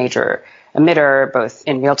 the major emitter, both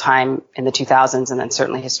in real time in the 2000s and then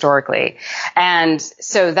certainly historically. And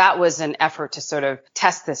so that was an effort to sort of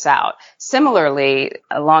test this out. Similarly,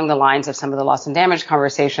 along the lines of some of the loss and damage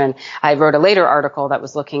conversation, I wrote a later article that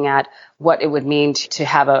was looking at what it would mean to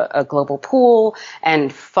have a global pool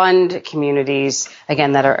and fund communities,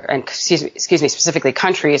 again, that are, and excuse me, specifically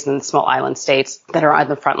countries and small island states that are on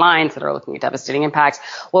the front lines, that are looking at devastating impacts.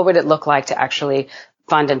 What would it look like to actually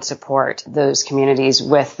fund and support those communities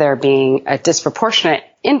with there being a disproportionate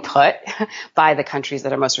input by the countries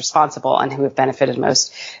that are most responsible and who have benefited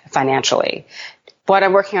most financially? What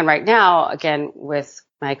I'm working on right now, again, with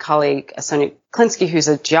my colleague Sonia Klinsky, who's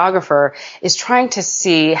a geographer, is trying to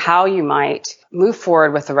see how you might move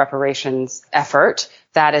forward with the reparations effort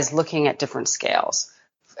that is looking at different scales.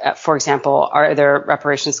 For example, are there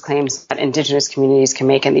reparations claims that indigenous communities can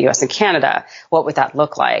make in the U.S. and Canada? What would that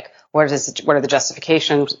look like? What are the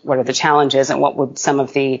justifications? What are the challenges? And what would some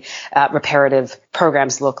of the reparative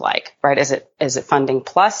programs look like? Right? Is it funding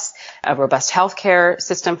plus a robust healthcare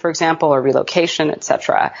system, for example, or relocation, et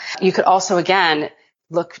cetera? You could also, again,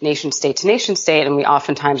 look nation state to nation state, and we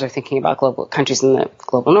oftentimes are thinking about global countries in the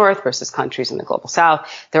global north versus countries in the global south.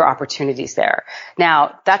 There are opportunities there.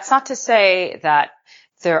 Now, that's not to say that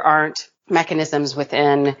there aren't mechanisms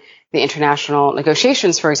within the international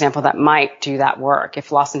negotiations, for example, that might do that work.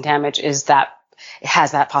 If loss and damage has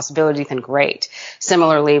that possibility, then great.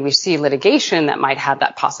 Similarly, we see litigation that might have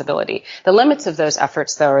that possibility. The limits of those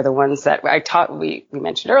efforts, though, are the ones that we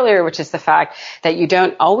mentioned earlier, which is the fact that you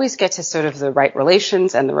don't always get to sort of the right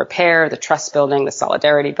relations and the repair, the trust building, the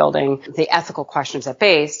solidarity building, the ethical questions at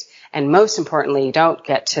base. And most importantly, you don't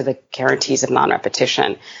get to the guarantees of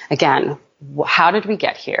non-repetition. Again, how did we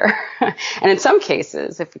get here? And in some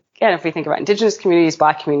cases, if we think about indigenous communities,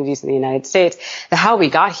 Black communities in the United States, the how we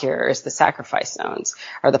got here is the sacrifice zones,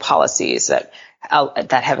 or the policies that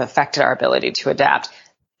have affected our ability to adapt,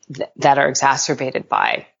 that are exacerbated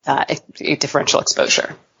by a differential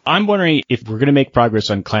exposure. I'm wondering if we're going to make progress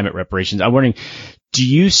on climate reparations. I'm wondering, do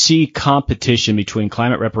you see competition between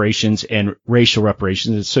climate reparations and racial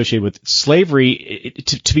reparations associated with slavery?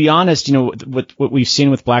 To be honest, what we've seen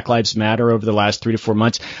with Black Lives Matter over the last 3 to 4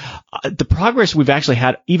 months, the progress we've actually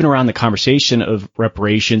had even around the conversation of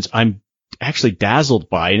reparations, I'm actually dazzled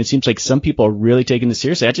by, and it seems like some people are really taking this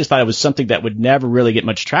seriously. I just thought it was something that would never really get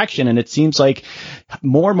much traction, and it seems like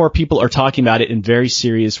more and more people are talking about it in very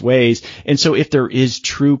serious ways. And so if there is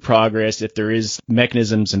true progress, if there is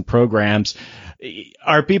mechanisms and programs,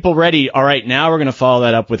 are people ready? All right, now we're going to follow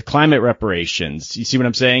that up with climate reparations. You see what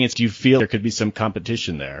I'm saying? Do you feel there could be some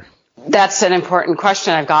competition there? That's an important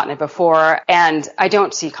question. I've gotten it before, and I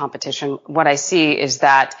don't see competition. What I see is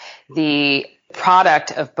that the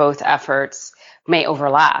product of both efforts may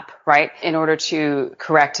overlap, right? In order to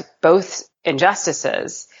correct both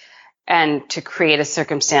injustices and to create a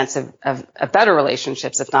circumstance of better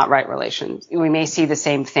relationships, if not right relations, we may see the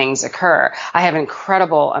same things occur. I have an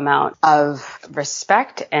incredible amount of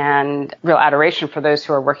respect and real adoration for those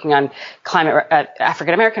who are working on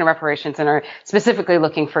African American reparations and are specifically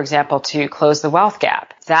looking, for example, to close the wealth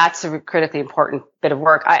gap. That's a critically important bit of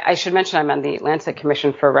work. I should mention I'm on the Lancet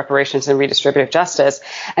Commission for Reparations and Redistributive Justice,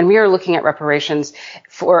 and we are looking at reparations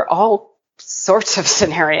for all sorts of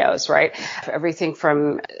scenarios, right? Everything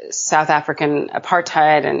from South African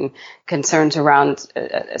apartheid and concerns around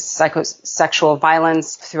psychosexual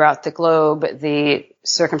violence throughout the globe, the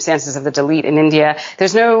circumstances of the delete in India.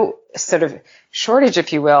 There's no sort of shortage,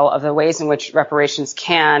 if you will, of the ways in which reparations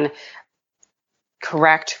can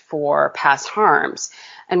correct for past harms.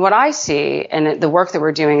 And what I see, and the work that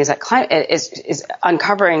we're doing, is that is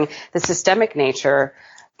uncovering the systemic nature,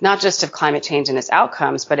 not just of climate change and its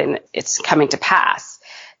outcomes, but in its coming to pass.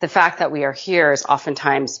 The fact that we are here is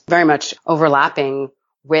oftentimes very much overlapping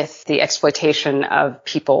with the exploitation of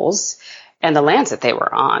peoples and the lands that they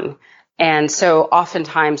were on. And so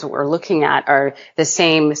oftentimes what we're looking at are the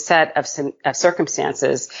same set of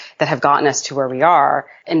circumstances that have gotten us to where we are,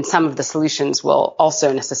 and some of the solutions will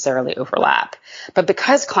also necessarily overlap. But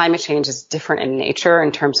because climate change is different in nature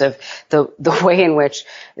in terms of the way in which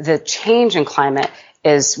the change in climate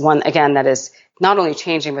is one, again, that is not only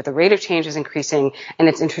changing, but the rate of change is increasing, and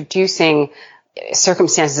it's introducing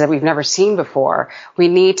circumstances that we've never seen before. We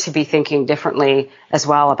need to be thinking differently as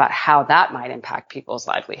well about how that might impact people's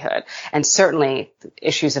livelihood. And certainly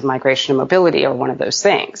issues of migration and mobility are one of those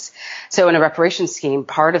things. So in a reparations scheme,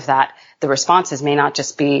 part of that, the responses may not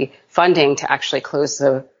just be funding to actually close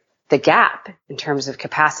the gap in terms of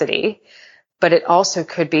capacity, but it also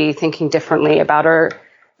could be thinking differently about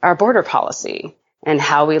our border policy and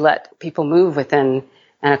how we let people move within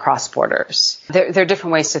and across borders. There are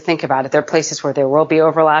different ways to think about it. There are places where there will be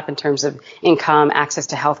overlap in terms of income, access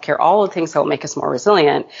to healthcare, all of the things that will make us more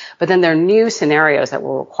resilient. But then there are new scenarios that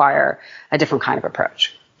will require a different kind of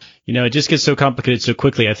approach. It just gets so complicated so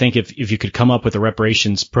quickly. I think if you could come up with a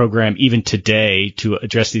reparations program even today to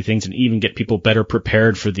address these things and even get people better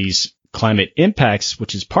prepared for these climate impacts,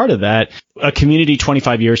 which is part of that, a community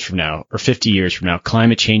 25 years from now or 50 years from now,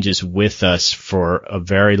 climate change is with us for a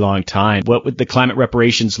very long time. What would the climate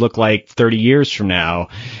reparations look like 30 years from now?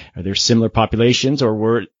 Are there similar populations,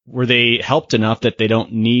 or were they helped enough that they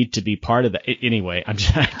don't need to be part of that? Anyway, I'm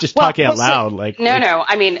just talking out loud. No.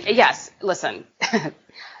 I mean, yes, listen.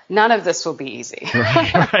 None of this will be easy.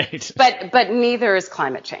 Right. But neither is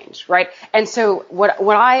climate change, right? And so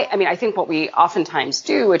I think what we oftentimes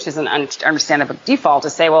do, which is an understandable default,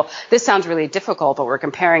 is say, well, this sounds really difficult, but we're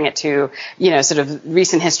comparing it to, sort of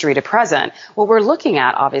recent history to present. What we're looking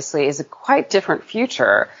at, obviously, is a quite different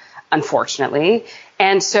future, unfortunately.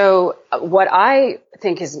 And so what I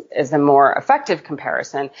think is the more effective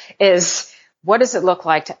comparison is, what does it look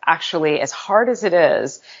like to actually, as hard as it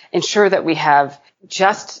is, ensure that we have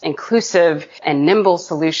just, inclusive, and nimble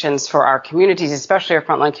solutions for our communities, especially our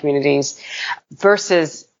frontline communities,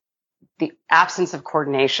 versus the absence of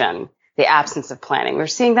coordination the absence of planning. We're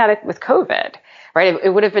seeing that with COVID, right? It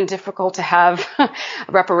would have been difficult to have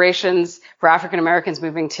reparations for African Americans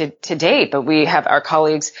moving to date, but we have our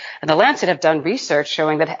colleagues at The Lancet have done research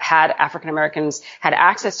showing that had African Americans had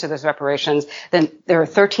access to those reparations, then there are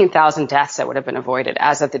 13,000 deaths that would have been avoided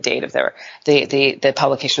as of the date of the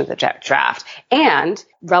publication of the draft. And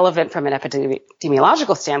relevant from an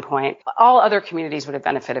epidemiological standpoint, all other communities would have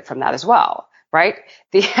benefited from that as well. Right?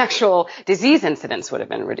 The actual disease incidence would have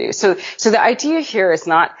been reduced. So the idea here is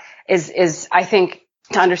I think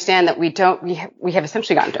to understand that we have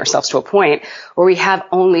essentially gotten ourselves to a point where we have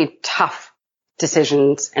only tough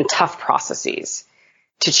decisions and tough processes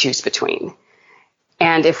to choose between.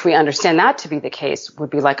 And if we understand that to be the case, would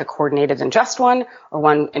be like a coordinated and just one, or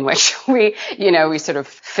one in which we sort of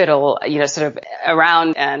fiddle, sort of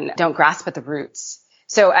around and don't grasp at the roots.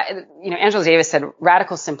 So, Angela Davis said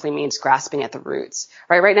radical simply means grasping at the roots,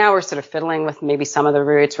 right? Right now we're sort of fiddling with maybe some of the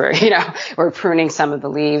roots. We're pruning some of the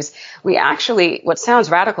leaves. What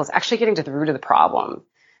sounds radical is actually getting to the root of the problem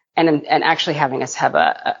and actually having us have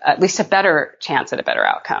at least a better chance at a better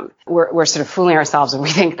outcome. We're sort of fooling ourselves when we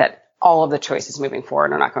think that all of the choices moving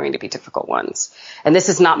forward are not going to be difficult ones. And this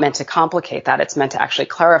is not meant to complicate that. It's meant to actually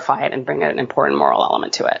clarify it and bring an important moral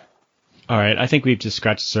element to it. All right. I think we've just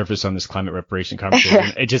scratched the surface on this climate reparation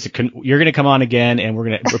conversation. You're going to come on again and we're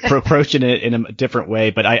going to approach it in a different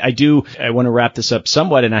way. But I want to wrap this up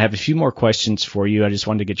somewhat, and I have a few more questions for you. I just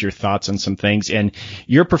wanted to get your thoughts on some things. And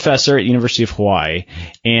you're a professor at University of Hawaii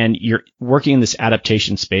and you're working in this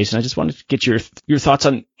adaptation space. And I just wanted to get your thoughts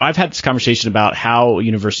on, I've had this conversation about how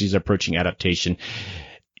universities are approaching adaptation.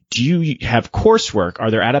 Do you have coursework? Are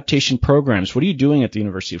there adaptation programs? What are you doing at the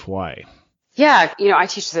University of Hawaii? Yeah, I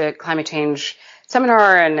teach the climate change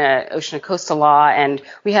seminar and ocean and coastal law, and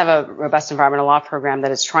we have a robust environmental law program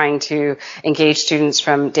that is trying to engage students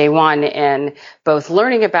from day one in both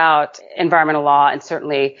learning about environmental law and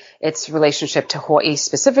certainly its relationship to Hawaii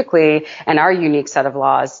specifically and our unique set of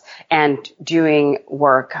laws, and doing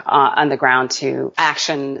work on the ground to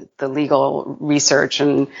action the legal research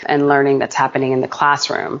and learning that's happening in the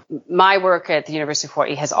classroom. My work at the University of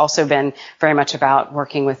Hawaii has also been very much about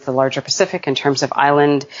working with the larger Pacific in terms of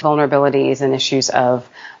island vulnerabilities and issues of,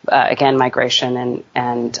 again, migration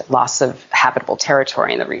and loss of habitable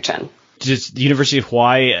territory in the region. Just the University of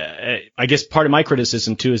Hawaii, I guess part of my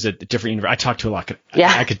criticism too is that the different I talk to a lot of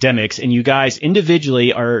academics, and you guys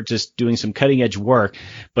individually are just doing some cutting edge work,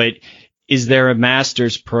 but is there a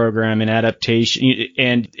master's program in adaptation?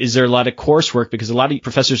 And is there a lot of coursework? Because a lot of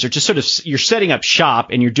professors are just sort of, you're setting up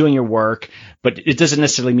shop and you're doing your work, but it doesn't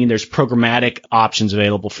necessarily mean there's programmatic options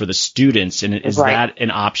available for the students. And is that an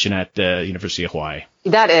option at the University of Hawaii?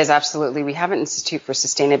 That is, absolutely. We have an Institute for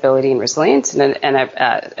Sustainability and Resilience and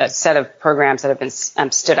a set of programs that have been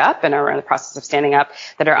stood up and are in the process of standing up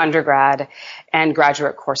that are undergrad and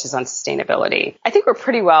graduate courses on sustainability. I think we're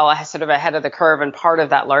pretty well sort of ahead of the curve and part of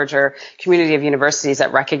that larger community of universities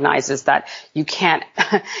that recognizes that you can't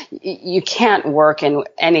work in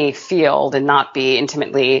any field and not be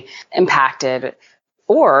intimately impacted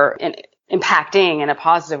or impacting in a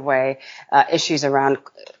positive way issues around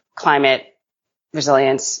climate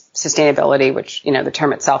resilience, sustainability, which, the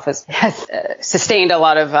term itself has sustained a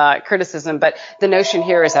lot of criticism. But the notion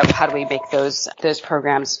here is that how do we make those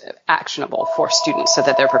programs actionable for students so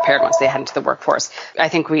that they're prepared once they head into the workforce? I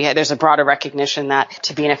think there's a broader recognition that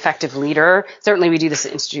to be an effective leader, certainly we do this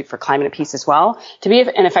at Institute for Climate and Peace as well. To be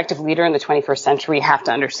an effective leader in the 21st century, we have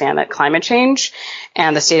to understand that climate change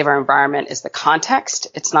and the state of our environment is the context.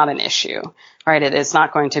 It's not an issue. Right. It is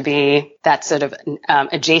not going to be that sort of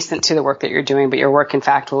adjacent to the work that you're doing, but your work, in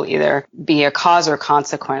fact, will either be a cause or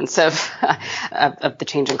consequence of the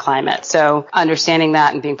change in climate. So understanding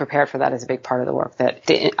that and being prepared for that is a big part of the work that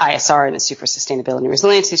the ISR and the Institute for Sustainability and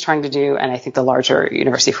Resilience is trying to do, and I think the larger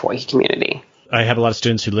University of Hawaii community. I have a lot of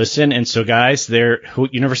students who listen, and so guys,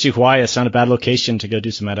 University of Hawaii is not a bad location to go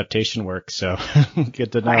do some adaptation work. So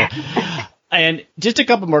good to know. And just a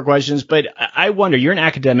couple more questions, but I wonder, you're an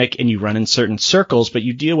academic and you run in certain circles, but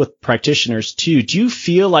you deal with practitioners too. Do you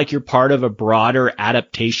feel like you're part of a broader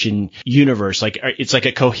adaptation universe? Like it's like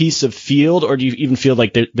a cohesive field, or do you even feel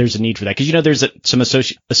like there's a need for that? Because, there's some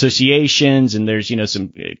associations and there's,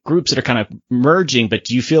 some groups that are kind of merging, but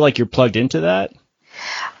do you feel like you're plugged into that?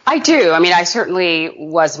 I do. I mean, I certainly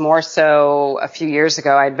was more so a few years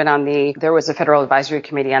ago. I'd been there was a federal advisory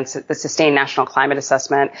committee on the Sustained National Climate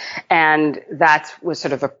Assessment. And that was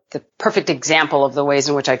sort of the perfect example of the ways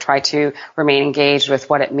in which I try to remain engaged with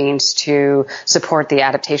what it means to support the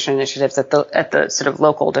adaptation initiatives at the sort of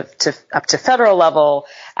local to up to federal level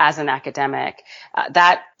as an academic.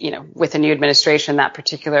 That, with the new administration, that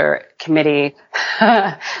particular committee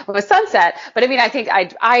was sunset. But I mean, I think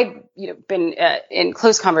I'd been in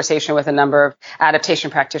close conversation with a number of adaptation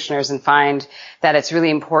practitioners and find that it's really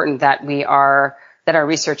important that that our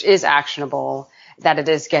research is actionable, that it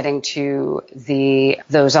is getting to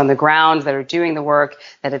those on the ground that are doing the work,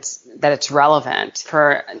 that it's relevant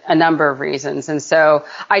for a number of reasons. And so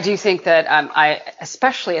I do think that I,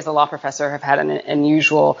 especially as a law professor, have had an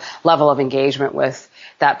unusual level of engagement with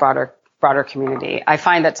that broader community. I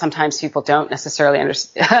find that sometimes people don't necessarily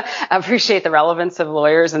appreciate the relevance of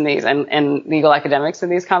lawyers and legal academics in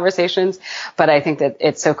these conversations. But I think that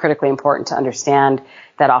it's so critically important to understand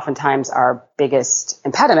that oftentimes our biggest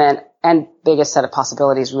impediment and biggest set of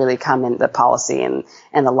possibilities really come in the policy and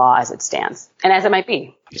the law as it stands, and as it might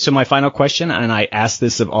be. So my final question, and I ask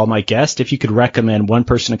this of all my guests, if you could recommend one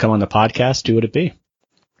person to come on the podcast, who would it be?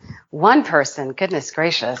 One person? Goodness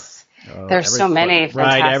gracious. There's so many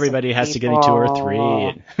fantastic right, everybody has people. to get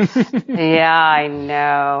a 2 or 3. Yeah, I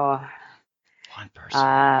know.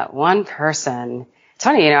 One person. It's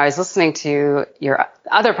funny, I was listening to your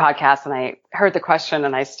other podcast and I heard the question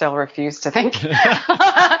and I still refuse to think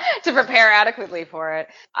to prepare adequately for it.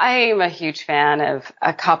 I'm a huge fan of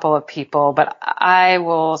a couple of people, but I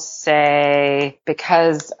will say,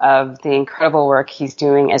 because of the incredible work he's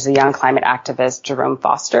doing as a young climate activist, Jerome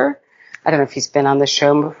Foster. I don't know if he's been on the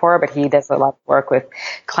show before, but he does a lot of work with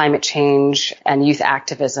climate change and youth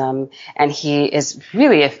activism. And he is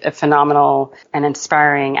really a phenomenal and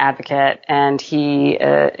inspiring advocate. And he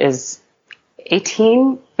is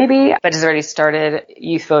 18, maybe, but has already started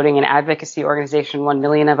youth voting and advocacy organization, 1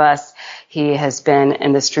 Million of Us. He has been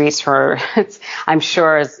in the streets for, I'm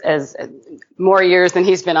sure, as more years than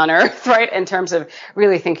he's been on Earth, right, in terms of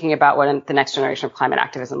really thinking about what the next generation of climate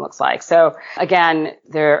activism looks like. So again,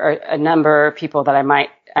 there are a number of people that I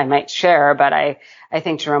might share, but I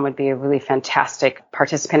think Jerome would be a really fantastic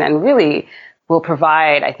participant and really will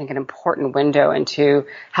provide, I think, an important window into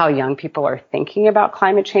how young people are thinking about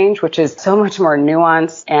climate change, which is so much more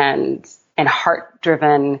nuanced and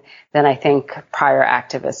heart-driven than I think prior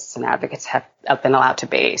activists and advocates have been allowed to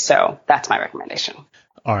be. So that's my recommendation.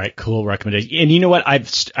 All right, cool recommendation. And you know what? I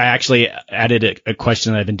actually added a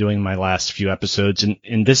question that I've been doing in my last few episodes,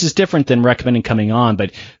 and this is different than recommending coming on,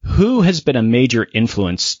 but who has been a major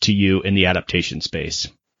influence to you in the adaptation space?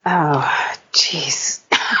 Oh, jeez.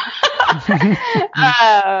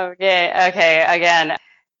 Oh, yeah. Okay. Again,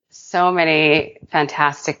 so many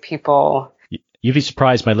fantastic people. You'd be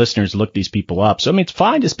surprised my listeners look these people up. So, I mean, it's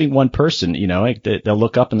fine just being one person, they'll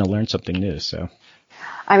look up and they'll learn something new. So,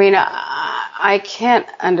 I mean, I can't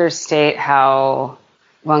understate how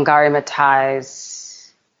Wangari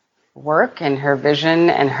Maathai's work and her vision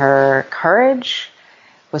and her courage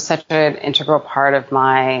was such an integral part of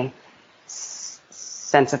my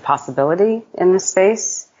sense of possibility in this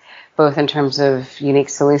space, both in terms of unique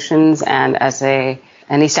solutions and as an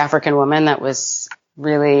East African woman that was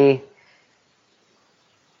really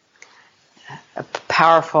a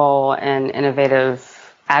powerful and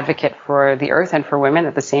innovative advocate for the earth and for women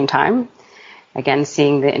at the same time. Again,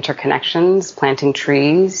 seeing the interconnections, planting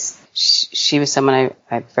trees. She was someone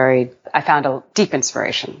I found a deep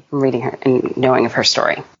inspiration from reading her and knowing of her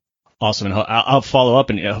story. Awesome. And I'll follow up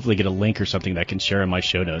and hopefully get a link or something that I can share in my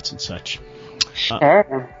show notes and such.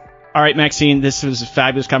 Sure. All right, Maxine, this was a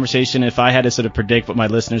fabulous conversation. If I had to sort of predict what my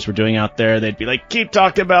listeners were doing out there, they'd be like, keep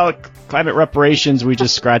talking about climate reparations. We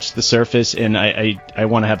just scratched the surface, and I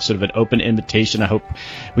want to have sort of an open invitation. I hope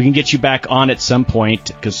we can get you back on at some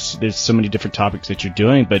point because there's so many different topics that you're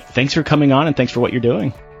doing. But thanks for coming on, and thanks for what you're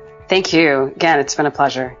doing. Thank you. Again, it's been a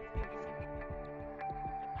pleasure.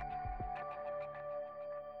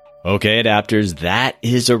 Okay, Adapters, that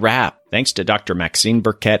is a wrap. Thanks to Dr. Maxine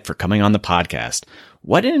Burkett for coming on the podcast.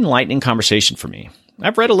 What an enlightening conversation for me.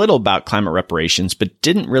 I've read a little about climate reparations, but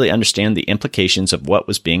didn't really understand the implications of what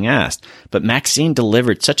was being asked. But Maxine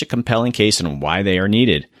delivered such a compelling case on why they are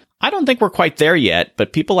needed. I don't think we're quite there yet,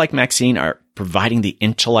 but people like Maxine are providing the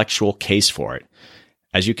intellectual case for it.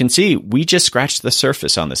 As you can see, we just scratched the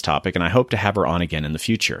surface on this topic, and I hope to have her on again in the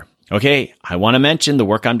future. Okay, I want to mention the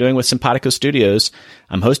work I'm doing with Simpatico Studios.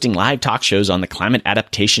 I'm hosting live talk shows on the Climate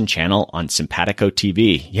Adaptation channel on Simpatico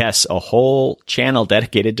TV. Yes, a whole channel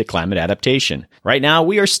dedicated to climate adaptation. Right now,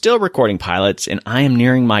 we are still recording pilots, and I am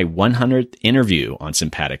nearing my 100th interview on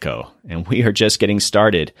Simpatico, and we are just getting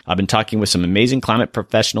started. I've been talking with some amazing climate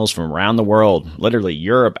professionals from around the world, literally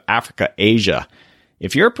Europe, Africa, Asia.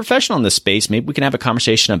 If you're a professional in this space, maybe we can have a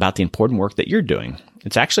conversation about the important work that you're doing.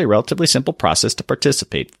 It's actually a relatively simple process to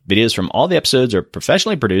participate. Videos from all the episodes are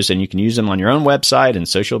professionally produced, and you can use them on your own website and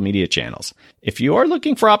social media channels. If you are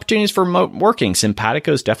looking for opportunities for remote working,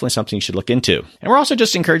 Simpatico is definitely something you should look into. And we're also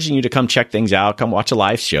just encouraging you to come check things out, come watch a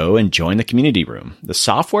live show, and join the community room. The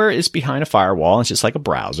software is behind a firewall. It's just like a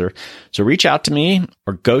browser. So reach out to me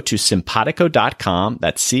or go to simpatico.com.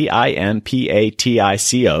 That's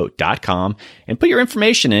simpatico.com and put your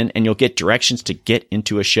information in, and you'll get directions to get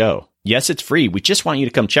into a show. Yes, it's free. We just want you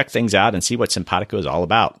to come check things out and see what Simpatico is all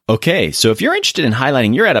about. Okay, so if you're interested in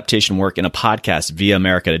highlighting your adaptation work in a podcast via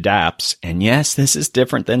America Adapts, and yes, this is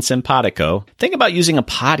different than Simpatico, think about using a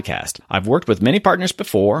podcast. I've worked with many partners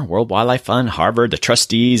before, World Wildlife Fund, Harvard, the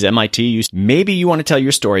trustees, MIT. Maybe you want to tell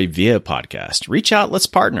your story via podcast. Reach out, let's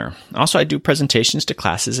partner. Also, I do presentations to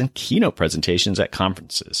classes and keynote presentations at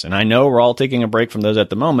conferences. And I know we're all taking a break from those at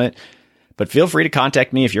the moment, but feel free to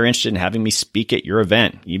contact me if you're interested in having me speak at your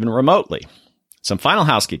event, even remotely. Some final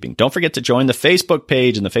housekeeping. Don't forget to join the Facebook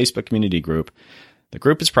page and the Facebook community group. The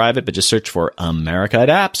group is private, but just search for America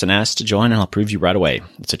Adapts and ask to join, and I'll approve you right away.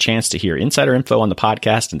 It's a chance to hear insider info on the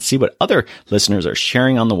podcast and see what other listeners are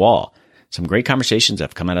sharing on the wall. Some great conversations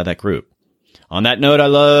have come out of that group. On that note, I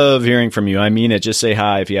love hearing from you. I mean it. Just say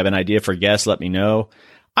hi. If you have an idea for guests, let me know.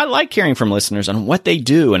 I like hearing from listeners on what they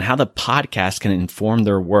do and how the podcast can inform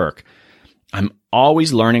their work. I'm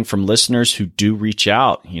always learning from listeners who do reach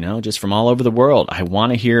out, just from all over the world. I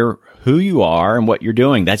want to hear who you are and what you're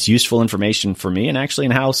doing. That's useful information for me and actually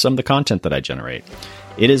in how some of the content that I generate.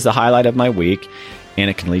 It is the highlight of my week, and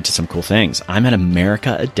it can lead to some cool things. I'm at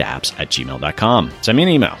americaadapts@gmail.com. Send me an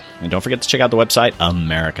email. And don't forget to check out the website,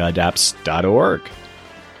 americaadapts.org.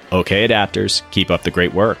 Okay, adapters, keep up the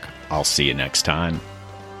great work. I'll see you next time.